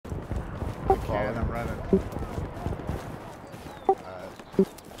I can't. I'm running.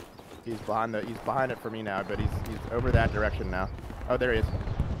 He's behind it for me now, but he's over that direction now. Oh, there he is.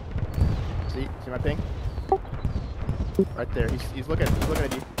 See my ping? Right there. He's looking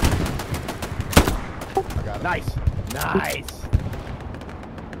at you. I got him. Nice.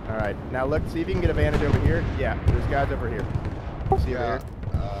 All right, now look, see if you can get a vantage over here. Yeah, there's guys over here. See over here?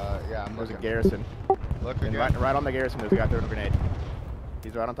 Yeah, I'm There's looking. a garrison. Look And again. right on the garrison, there's a guy throwing a grenade.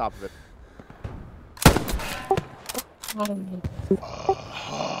 He's right on top of it.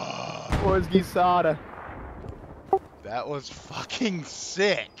 Where's Gisada? That was fucking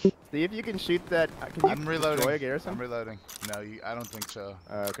sick. See if you can shoot that. Can you I'm reloading. destroy a garrison? I'm reloading. No, I don't think so.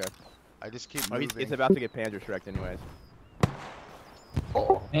 Okay. I just keep Oh, moving. he's about to get Panzer Shrek anyways.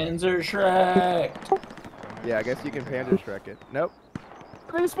 Panzer Shrek. Yeah, I guess you can Panzer Shrek it. Nope.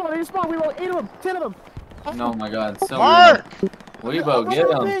 They spawn. We roll 8 of them, 10 of them. Oh my god, so Mark! Weebo, get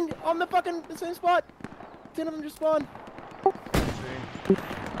him. On the fucking same spot. 10 of them just spawned.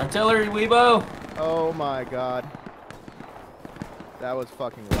 Artillery, Weebo. Oh my god. That was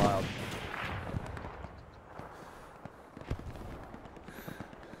fucking wild.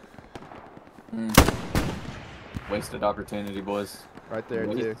 Wasted opportunity, boys. Right there,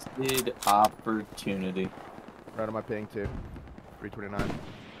 too. Wasted opportunity. Right on my ping, too. 329.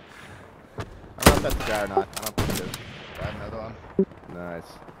 I don't know if that's the guy or not. I don't think it is. Got another one. Nice.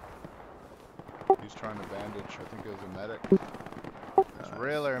 He's trying to bandage. I think it was a medic. This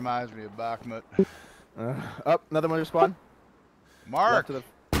really reminds me of Bakhmut. Oh, another one just spawned. Mark!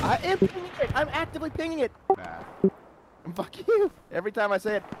 I am pinging it. I'm actively pinging it. Nah. Fuck you. Every time I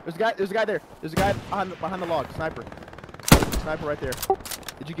say it. There's a guy there. There's a guy behind the log. Sniper. Sniper right there.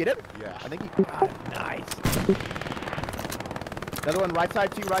 Did you get him? Yeah. I think he got him. Nice. Another one right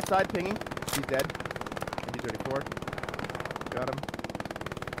side, right side, pinging. He's dead. He's 34. Got him.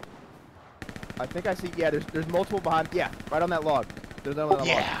 I think I see, yeah, there's multiple behind, yeah, right on that log. There's another one on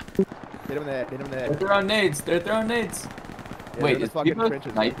the log. Hit him in the head, hit him in the head. They're throwing nades. They're throwing nades. Yeah, wait, is fucking Weebo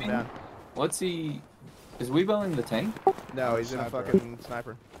trenches sniping? down. What's he? Is Weebo in the tank? No, he's in a Sniper. fucking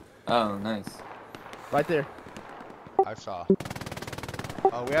sniper. Oh, nice. Right there. I saw.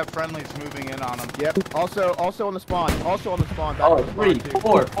 Oh, we have friendlies moving in on them. Yep. Also on the spawn. Also on the spawn. Back Oh, on the spawn, 3, too.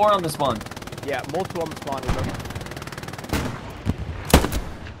 4 on the spawn. Yeah, multiple on the spawn.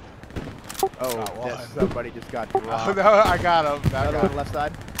 Oh, Got one. yes, somebody just got dropped. Oh, no, I got him. Another one left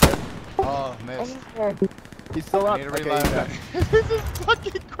side. Oh, missed. He's still up. Need to Okay, reload. he's up. This is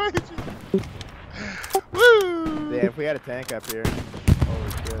fucking crazy. Woo! Yeah, if we had a tank up here.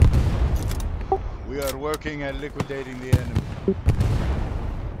 Holy shit. We are working at liquidating the enemy.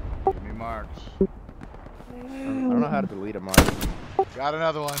 Give me marks. I don't know how to delete a mark. Got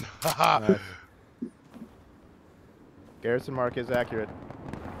another one. Nice. Garrison mark is accurate.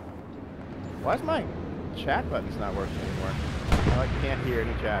 Why is my chat button's not working anymore? I can't hear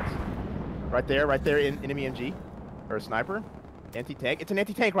any chats. Right there, enemy MG. Or a sniper. Anti-tank. It's an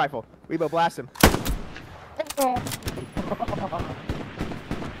anti-tank rifle. Weebo, blast him.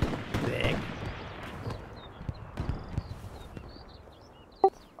 Sick.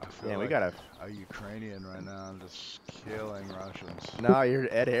 I feel Yeah, we like gotta. a Ukrainian right now. I'm just killing Russians. No, you're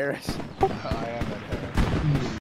Ed Harris. I am at